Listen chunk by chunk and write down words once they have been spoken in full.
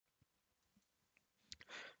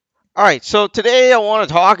All right, so today I want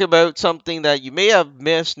to talk about something that you may have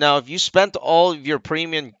missed. Now, if you spent all of your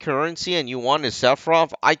premium currency and you wanted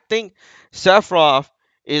Sephiroth, I think Sephiroth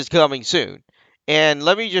is coming soon. And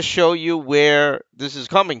let me just show you where this is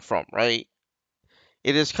coming from, right?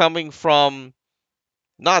 It is coming from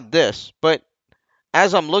not this, but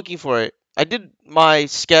as I'm looking for it, I did my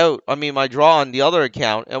my draw on the other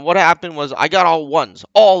account, and what happened was I got all ones,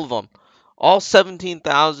 all of them, all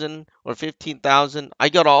 17,000 or 15,000. I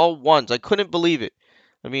got all ones. I couldn't believe it.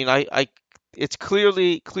 It's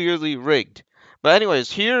clearly rigged. But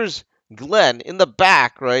anyways, here's Glenn in the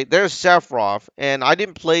back, right? There's Sephiroth, and I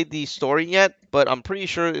didn't play the story yet, but I'm pretty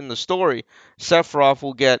sure in the story, Sephiroth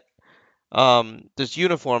will get this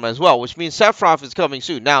uniform as well, which means Sephiroth is coming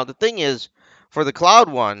soon. Now the thing is, for the Cloud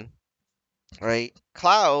one, right?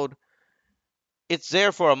 Cloud, it's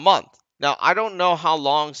there for a month. Now I don't know how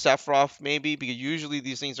long Sephiroth may be because usually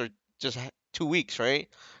these things are just 2 weeks, right?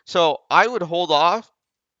 So I would hold off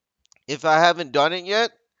if I haven't done it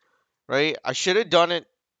yet, right? I should have done it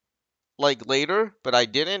like later, but I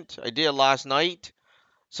didn't. I did it last night.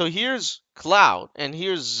 So here's Cloud and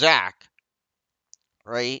here's Zack,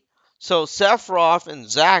 right? So Sephiroth and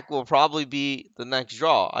Zack will probably be the next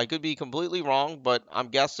draw. I could be completely wrong, but I'm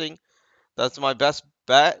guessing that's my best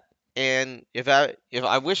bet. And if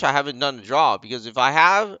I wish I haven't done the draw because if I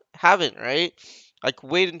haven't, right, I could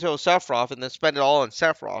wait until Sephiroth and then spend it all on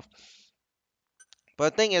Sephiroth.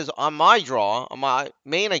 But the thing is, on my draw, on my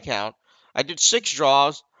main account, I did 6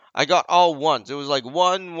 draws. I got all ones. It was like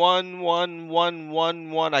one, one, one, one,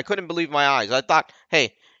 one, one. I couldn't believe my eyes. I thought,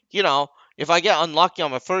 hey, if I get unlucky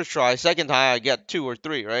on my first try, second time I get 2 or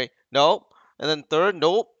 3, right? Nope. And then third,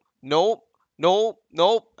 nope, nope, nope,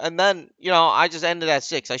 nope. And then, I just ended at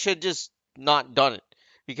 6. I should just not done it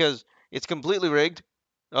because it's completely rigged.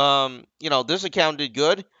 This account did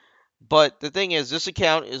good. But the thing is, this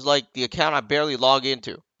account is like the account I barely log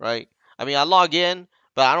into, right? I mean, I log in,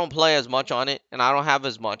 but I don't play as much on it, and I don't have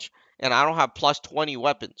as much, and I don't have plus 20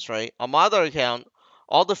 weapons, right? On my other account,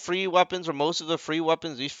 all the free weapons, or most of the free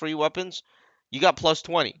weapons, these free weapons, you got plus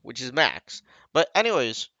 20, which is max. But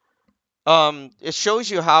anyways, it shows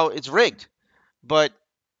you how it's rigged. But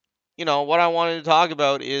what I wanted to talk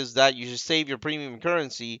about is that you should save your premium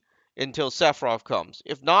currency until Sephiroth comes.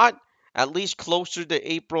 If not, at least closer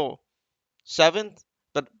to April 7th.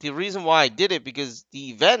 But the reason why I did it because the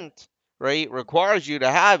event, right, requires you to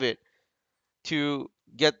have it to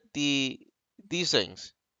get these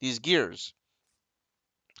things, these gears.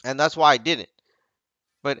 And that's why I did it.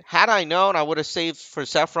 But had I known, I would have saved for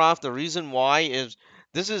Sephiroth. The reason why is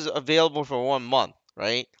this is available for 1 month,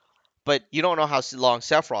 right? But you don't know how long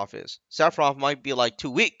Sephiroth is. Sephiroth might be like 2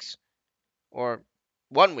 weeks or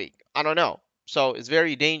 1 week. I don't know. So it's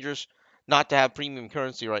very dangerous not to have premium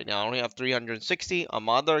currency right now. I only have 360 on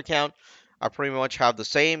my other account. I pretty much have the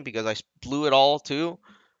same because I blew it all too,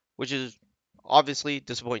 which is obviously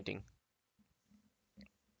disappointing.